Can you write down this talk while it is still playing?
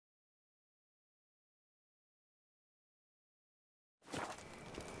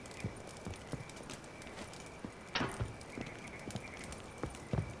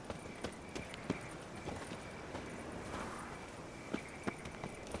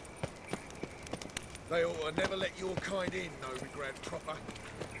They ought to never let your kind in, no regret proper.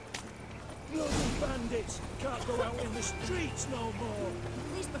 Bloody bandits can't go out in the streets no more.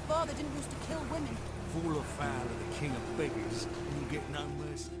 At least before they didn't used to kill women. Fall afoul of the king of beggars, and you get no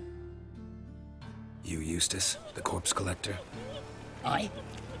mercy. You Eustace, the corpse collector? Aye?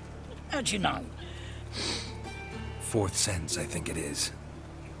 How'd you know? Fourth sense, I think it is.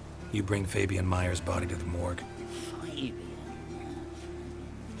 You bring Fabian Meyer's body to the morgue. Fabian?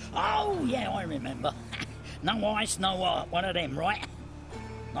 Oh, yeah, I remember. No ice, no art, one of them, right?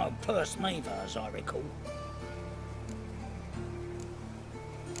 No purse neither, as I recall.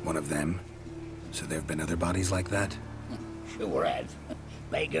 One of them? So there have been other bodies like that? Sure have.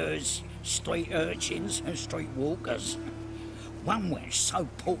 Beggars, street urchins, and street walkers. One went so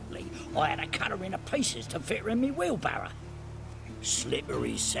portly, I had to cut her into pieces to fit her in me wheelbarrow.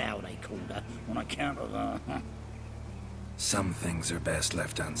 Slippery sow, they called her, on account of her. Some things are best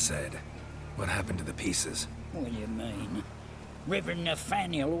left unsaid. What happened to the pieces? What do you mean? Reverend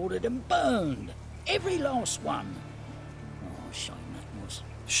Nathaniel ordered them burned. Every last one. Oh, shame that was.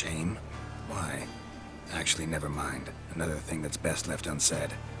 Shame? Why? Actually, never mind. Another thing that's best left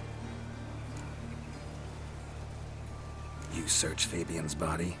unsaid. You search Fabian's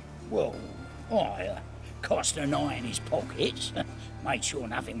body? Well, I cast an eye in his pockets. Made sure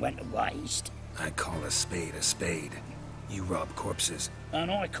nothing went to waste. I call a spade a spade. You rob corpses. And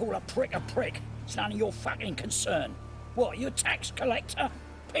I call a prick a prick. It's none of your fucking concern. What, you tax collector?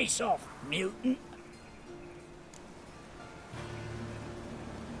 Piss off, mutant.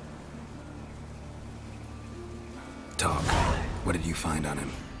 Talk. What did you find on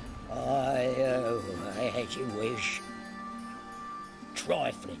him? As you wish.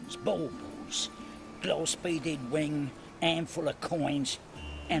 Triflings, baubles, gloss-beaded ring, handful of coins,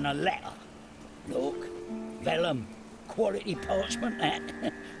 and a letter. Look, vellum, quality parchment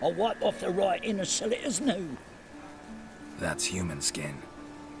that. I'll wipe off the writing and sell it as new. That's human skin.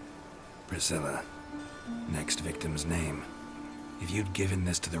 Priscilla. Next victim's name. If you'd given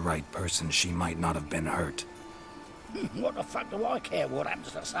this to the right person, she might not have been hurt. What the fuck do I care what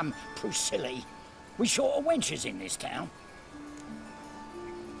happens to some Priscilla? We short of wenches in this town.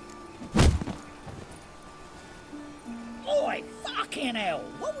 Oi, fucking hell!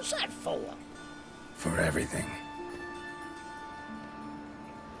 What was that for? For everything.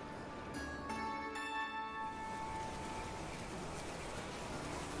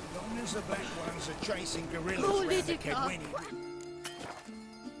 Long as the black ones are chasing gorillas around the Kedwini.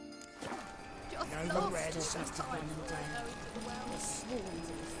 No, the reds have to find them down.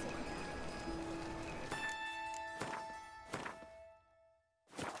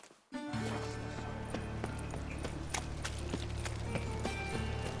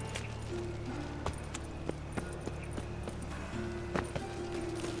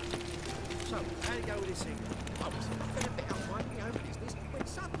 So, how do you go with this thing? I was a bit out of my own business when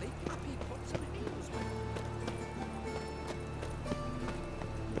suddenly up he pops and heals me.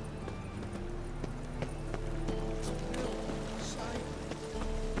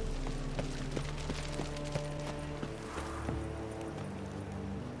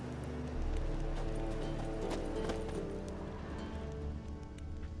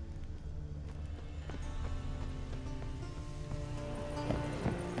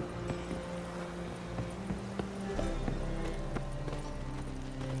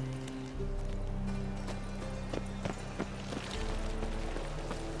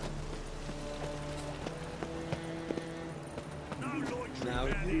 Now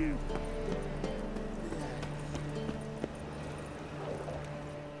you.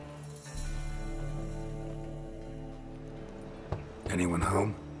 Anyone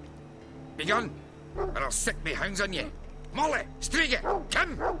home? Be gone, or I'll sick me hounds on you. Molly, Striga,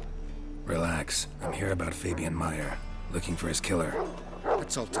 come! Relax. I'm here about Fabian Meyer, looking for his killer.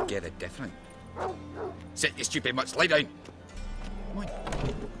 That's altogether different. Sit, you stupid mutts, lie down. Come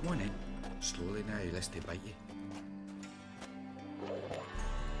on in. Slowly now, lest they bite you.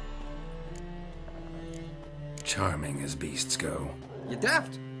 Charming as beasts go. You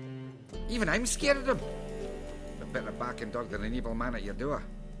daft? Even I'm scared of them. A better barking dog than an evil man at your door.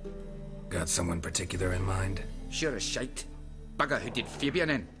 Got someone particular in mind? Sure as shite. Bugger who did Fabian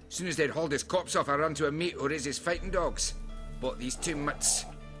in. Soon as they'd hauled his corpse off, I run to a mate who raises fighting dogs. Bought these two mutts.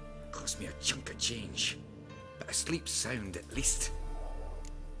 Cost me a chunk of change. But I sleep sound at least.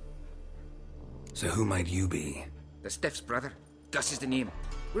 So who might you be? The Stiff's brother. Gus is the name.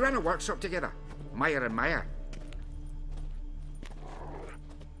 We ran a workshop together. Meyer and Meyer.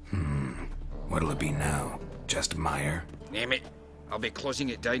 What'll it be now? Just Meyer? Name it. I'll be closing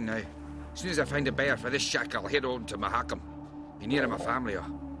it down now. As soon as I find a buyer for this shack, I'll head on to Mahakam. Be near my family, or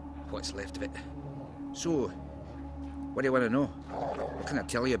what's left of it. So, what do you want to know? What can I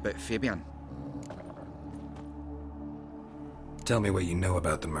tell you about Fabian? Tell me what you know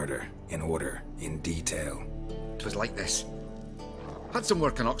about the murder, in order, in detail. 'Twas like this. Had some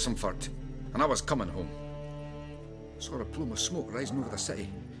work in Oxenford, and I was coming home. Saw a plume of smoke rising over the city.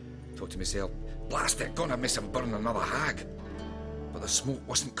 Thought to myself, blast it, gonna miss him burn another hag. But the smoke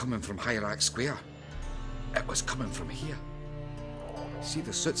wasn't coming from Hierarch Square. It was coming from here. See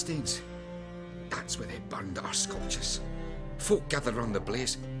the soot stains? That's where they burned our sculptures. Folk gathered round the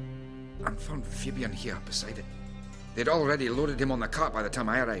blaze, and found Fabian here beside it. They'd already loaded him on the cart by the time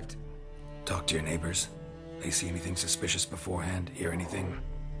I arrived. Talk to your neighbors. They see anything suspicious beforehand? Hear anything?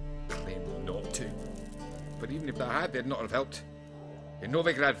 Claimed not to. But even if they had, they'd not have helped. In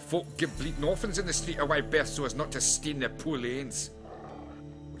Novigrad, folk give bleeding orphans in the street a wide berth so as not to stain their poor lanes.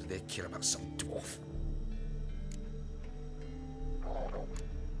 What do they care about some dwarf?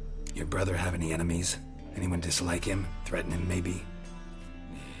 Your brother have any enemies? Anyone dislike him? Threaten him, maybe?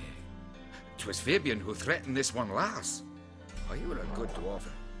 'Twas Fabian who threatened this one last. Oh, he were a good dwarf.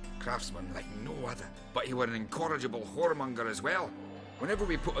 Craftsman like no other. But he were an incorrigible whoremonger as well. Whenever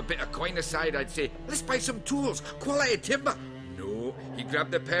we put a bit of coin aside, I'd say, let's buy some tools, quality timber. No, he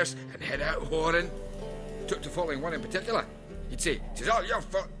grabbed the purse and head out whoring. Took to following one in particular. He'd say, "'Tis all your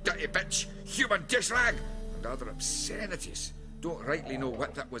fault, dirty bitch, human dish rag," and other obscenities. Don't rightly know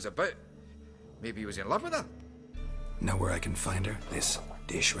what that was about. Maybe he was in love with her. Know where I can find her? This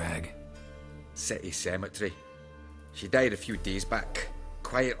dish rag? City cemetery. She died a few days back,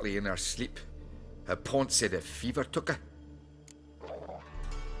 quietly in her sleep. Her pont said a fever took her.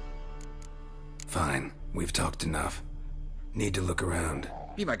 Fine, we've talked enough. Need to look around.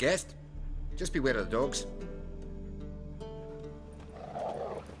 Be my guest. Just beware of the dogs.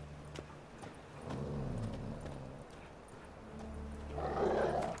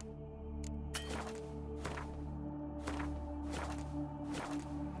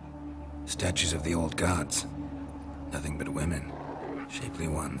 Statues of the old gods. Nothing but women. Shapely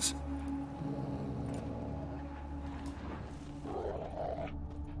ones.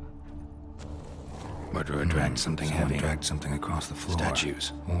 Murderer dragged something heavy. Dragged something across the floor.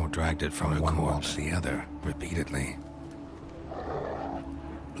 Statues. Or dragged it from one wall to the other, repeatedly.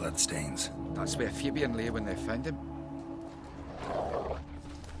 Bloodstains. That's where Fabian lay when they found him.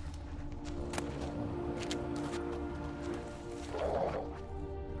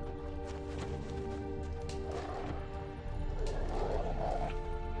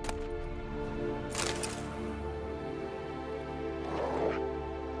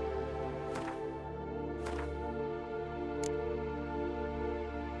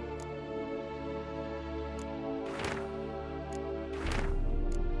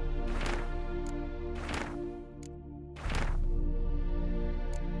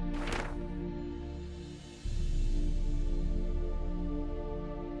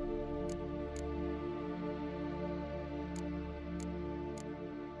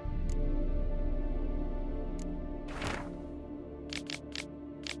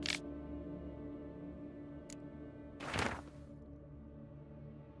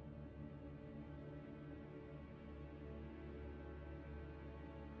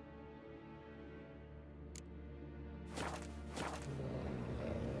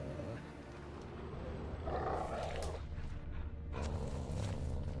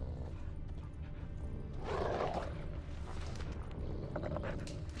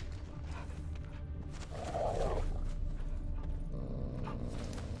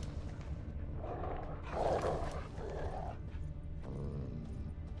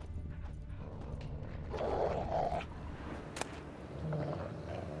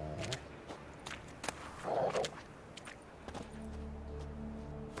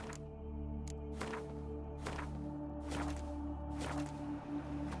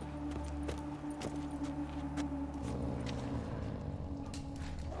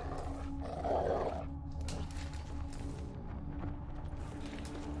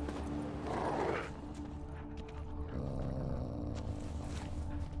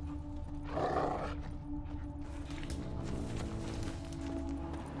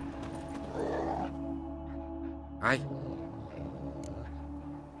 Aye.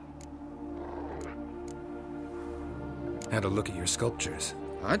 Had a look at your sculptures.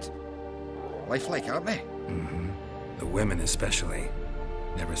 Had? Lifelike, aren't they? Mm-hmm. The women especially.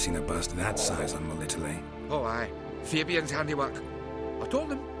 Never seen a bust that size on Melitele. Oh, aye. Fabian's handiwork. I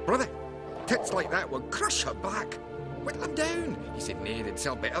told him, brother, tits like that would crush her back. Whittle him down. He said, nay, they'd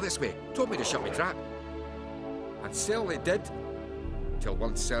sell better this way. Told me to shut me trap. And sell they did. Till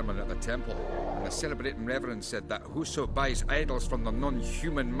one sermon at the temple. and the celebrating reverend said that whoso buys idols from the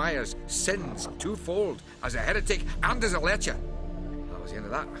non-human Mayas sins twofold, as a heretic and as a lecher. That was the end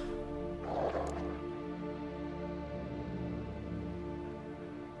of that.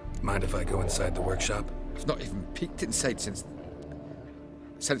 Mind if I go inside the workshop? I've not even peeked inside since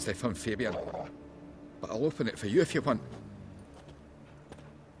they found Fabian. But I'll open it for you if you want.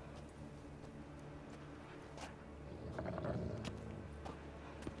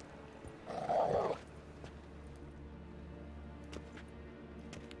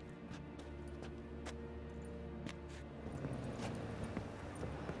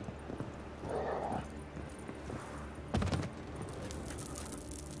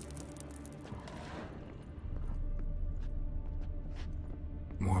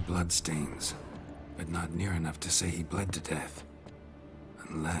 More bloodstains, but not near enough to say he bled to death.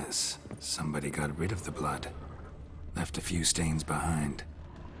 Unless somebody got rid of the blood, left a few stains behind.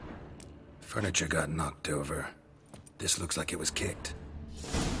 Furniture got knocked over. This looks like it was kicked.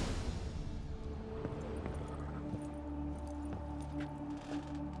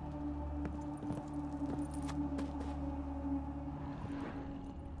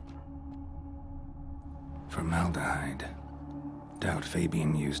 Formaldehyde. Doubt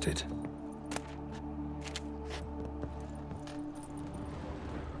Fabian used it.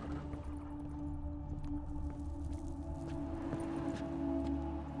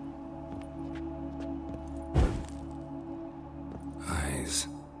 Eyes.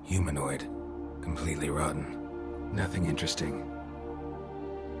 Humanoid. Completely rotten. Nothing interesting.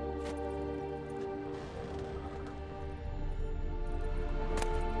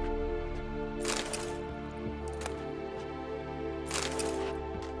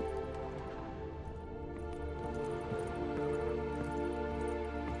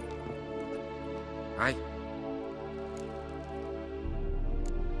 Aye.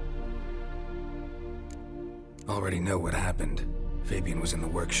 Already know what happened. Fabian was in the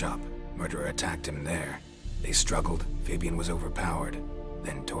workshop. Murderer attacked him there. They struggled. Fabian was overpowered,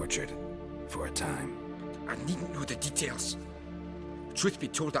 then tortured. For a time. I needn't know the details. Truth be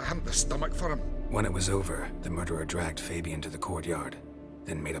told, I hadn't the stomach for him. When it was over, the murderer dragged Fabian to the courtyard,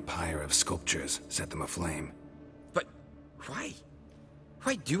 then made a pyre of sculptures, set them aflame. But why?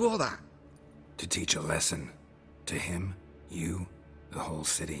 Why do all that? To teach a lesson. To him, you, the whole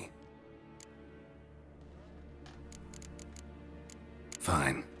city.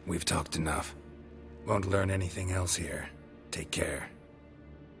 Fine, we've talked enough. Won't learn anything else here. Take care.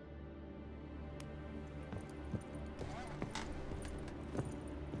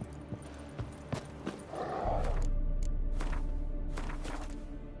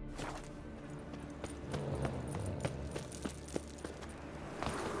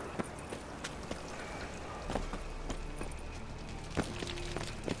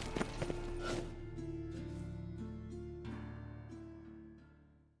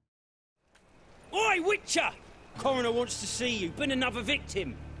 Oi, Witcher! Coroner wants to see you. Been another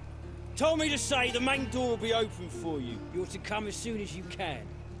victim. Told me to say the main door will be open for you. You're to come as soon as you can.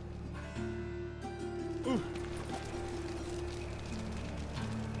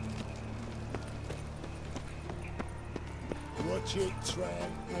 Watch it,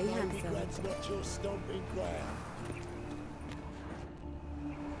 tramp. Hey, handsome. Regrets not your stomping ground.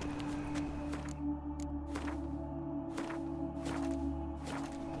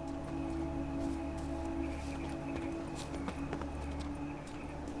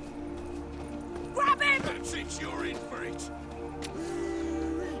 Grab him! That's it, you're in for it.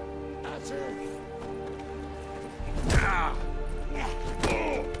 That's it. Ah!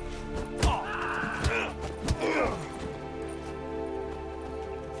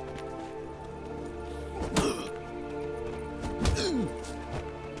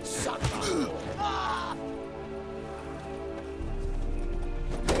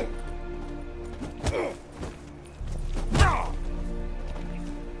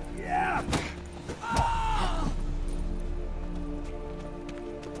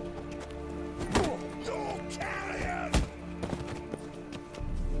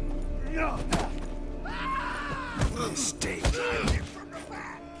 Mistake.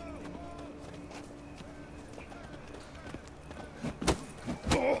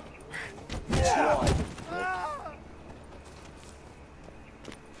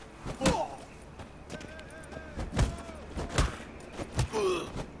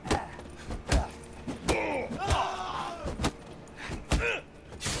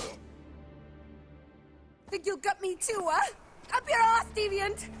 Think you'll get me too, huh? Up your ass,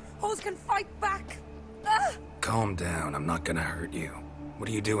 deviant! Hoes can fight back! Calm down, I'm not gonna hurt you. What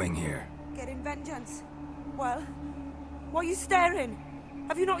are you doing here? Getting vengeance. Well, what are you staring?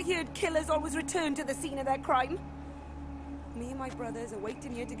 Have you not heard killers always return to the scene of their crime? Me and my brothers are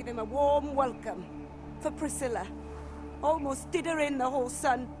waiting here to give him a warm welcome. For Priscilla. Almost did her in, the whole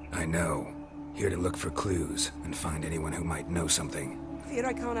son. I know. Here to look for clues and find anyone who might know something. Fear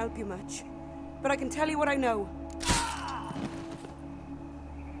I can't help you much. But I can tell you what I know.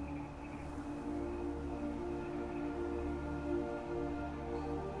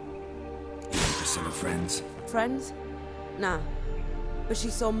 You and Priscilla friends? Friends? Nah. But she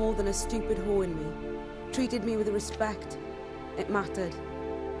saw more than a stupid whore in me. Treated me with respect. It mattered.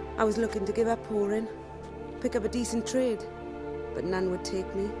 I was looking to give her pouring. Pick up a decent trade. But none would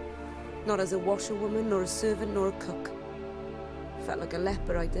take me. Not as a washerwoman, nor a servant, nor a cook. Felt like a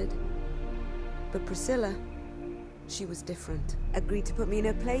leper, I did. But Priscilla, she was different. Agreed to put me in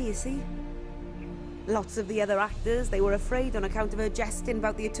her play, you see? Lots of the other actors, they were afraid on account of her jesting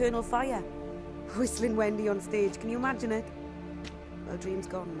about the eternal fire. Whistling Wendy on stage, can you imagine it? Well, dream's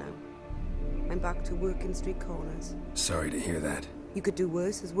gone now. I'm back to working street corners. Sorry to hear that. You could do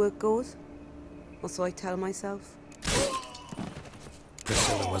worse as work goes. Or so I tell myself.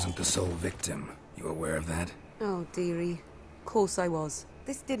 Priscilla wasn't the sole victim. You aware of that? Oh, dearie. Course I was.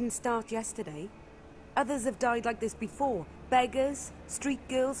 This didn't start yesterday. Others have died like this before. Beggars, street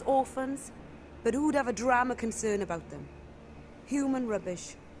girls, orphans. But who'd have a drama concern about them? Human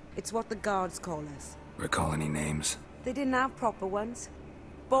rubbish. It's what the guards call us. Recall any names? They didn't have proper ones.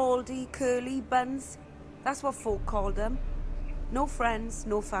 Baldy, curly, buns. That's what folk called them. No friends,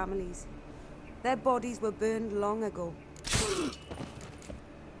 no families. Their bodies were burned long ago.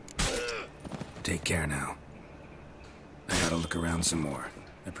 Take care now. I gotta look around some more.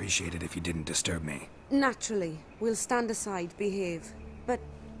 Appreciate it if you didn't disturb me. Naturally. We'll stand aside, behave. But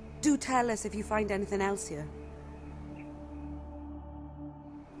do tell us if you find anything else here.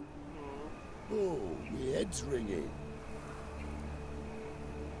 Oh, my head's ringing.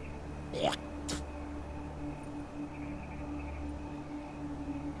 Yeah.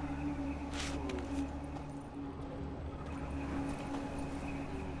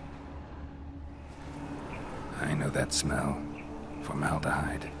 I know that smell.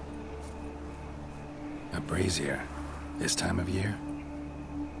 Formaldehyde. A brazier. This time of year?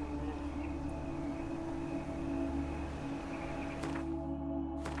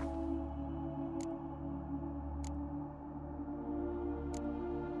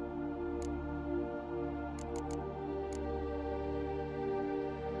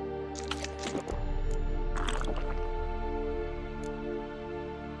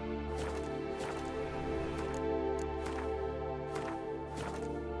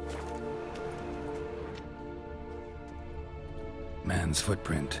 Man's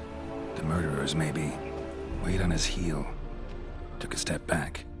footprint. The murderer's, maybe. Weight on his heel. Took a step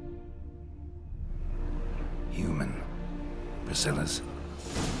back. Human. Priscilla's.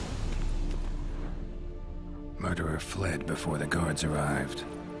 Murderer fled before the guards arrived.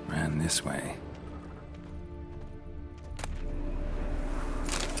 Ran this way.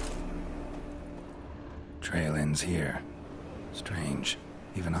 Trail ends here. Strange.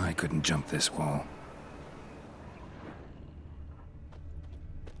 Even I couldn't jump this wall.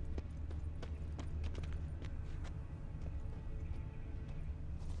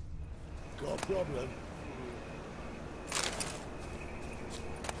 Got a problem?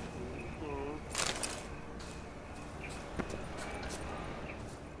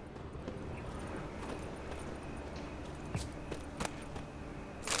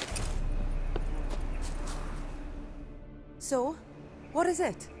 So, what is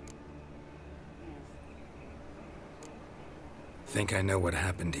it? Think I know what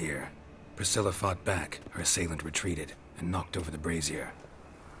happened here. Priscilla fought back, her assailant retreated, and knocked over the brazier.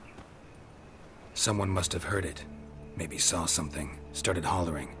 Someone must have heard it. Maybe saw something, started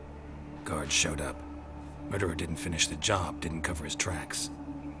hollering. Guards showed up. Murderer didn't finish the job, didn't cover his tracks.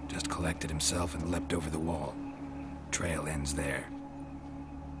 Just collected himself and leapt over the wall. Trail ends there.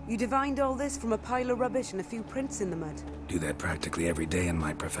 You divined all this from a pile of rubbish and a few prints in the mud. Do that practically every day in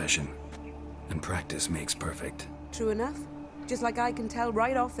my profession. And practice makes perfect. True enough. Just like I can tell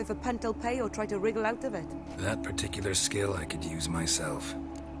right off if a punt'll pay or try to wriggle out of it. That particular skill I could use myself.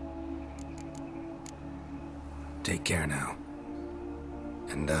 Take care now.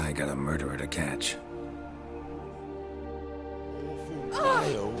 And I got a murderer to catch. Awful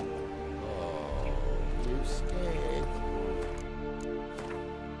pale. Oh, you scared?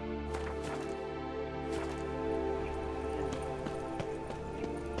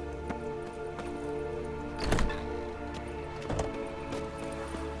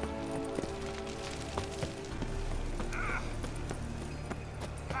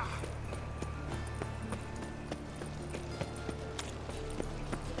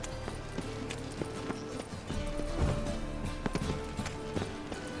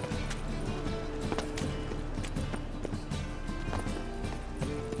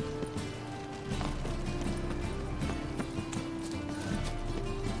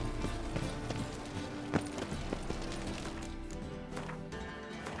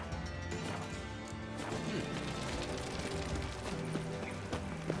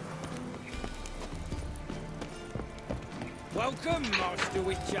 Welcome, Master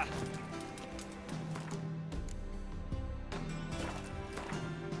Witcher.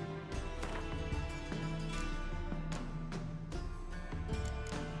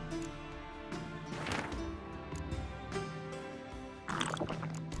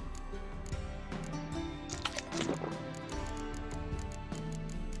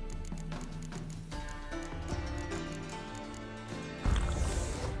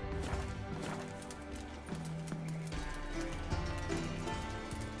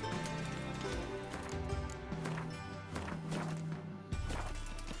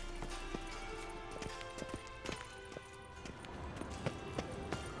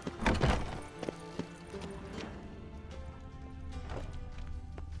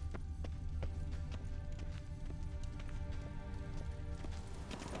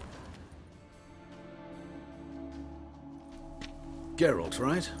 Geralt,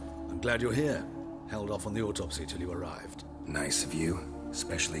 right? I'm glad you're here. Held off on the autopsy till you arrived. Nice of you,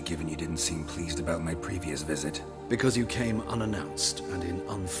 especially given you didn't seem pleased about my previous visit. Because you came unannounced and in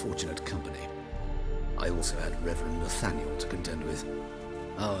unfortunate company. I also had Reverend Nathaniel to contend with.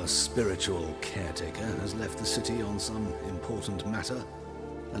 Our spiritual caretaker has left the city on some important matter,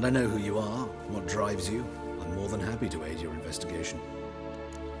 and I know who you are, what drives you. I'm more than happy to aid your investigation.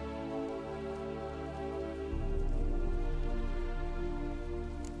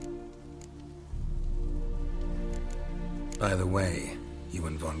 By the way, you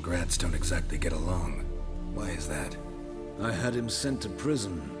and Von Gratz don't exactly get along. Why is that? I had him sent to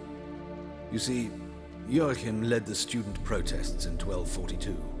prison. You see, Joachim led the student protests in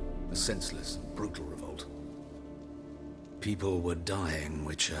 1242, a senseless, brutal revolt. People were dying,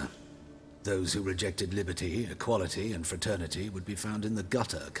 Witcher. Those who rejected liberty, equality, and fraternity would be found in the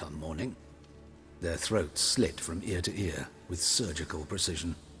gutter come morning. Their throats slit from ear to ear with surgical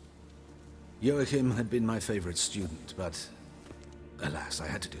precision. Joachim had been my favorite student, but alas, I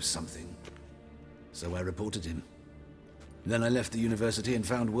had to do something. So I reported him. Then I left the university and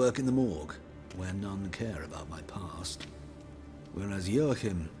found work in the morgue, where none care about my past. Whereas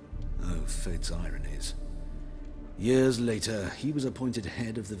Joachim, oh, fate's ironies. Years later, he was appointed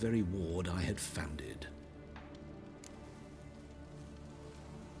head of the very ward I had founded.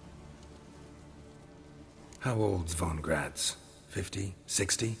 How old's Von Gratz? 50?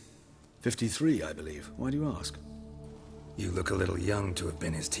 60? 53, I believe. Why do you ask? You look a little young to have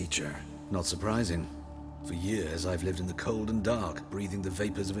been his teacher. Not surprising. For years, I've lived in the cold and dark, breathing the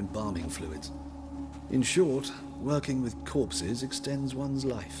vapors of embalming fluids. In short, working with corpses extends one's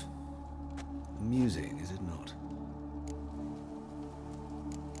life. Amusing, is it not?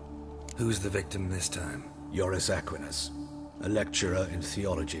 Who's the victim this time? Joris Aquinas, a lecturer in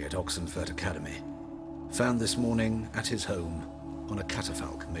theology at Oxenfurt Academy. Found this morning at his home on a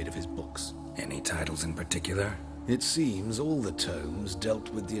catafalque made of his books. Any titles in particular? It seems all the tomes dealt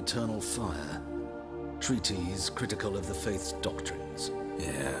with the eternal fire. Treatises critical of the faith's doctrines.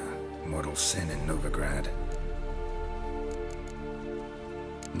 Yeah, mortal sin in Novigrad.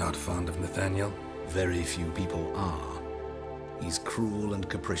 Not fond of Nathaniel? Very few people are. He's cruel and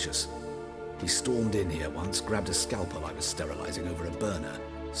capricious. He stormed in here once, grabbed a scalpel I was sterilizing over a burner,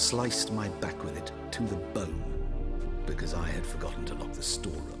 sliced my back with it to the bone, because I had forgotten to lock the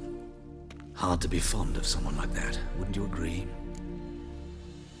storeroom. Hard to be fond of someone like that, wouldn't you agree?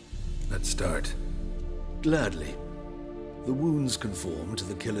 Let's start. Gladly. The wounds conform to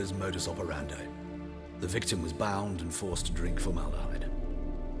the killer's modus operandi. The victim was bound and forced to drink formaldehyde.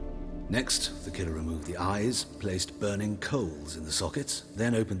 Next, the killer removed the eyes, placed burning coals in the sockets,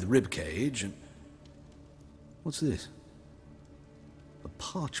 then opened the rib cage and... What's this? A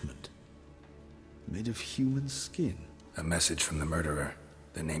parchment. Made of human skin. A message from the murderer.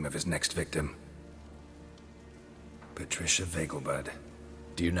 The name of his next victim. Patricia Vegelbud.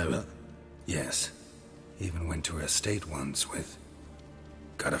 Do you know her? Yes. Even went to her estate once with...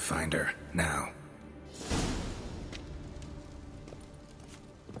 Gotta find her, now.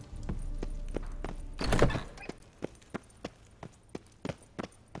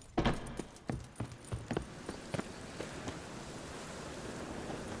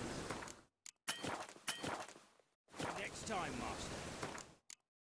 Next time, Master.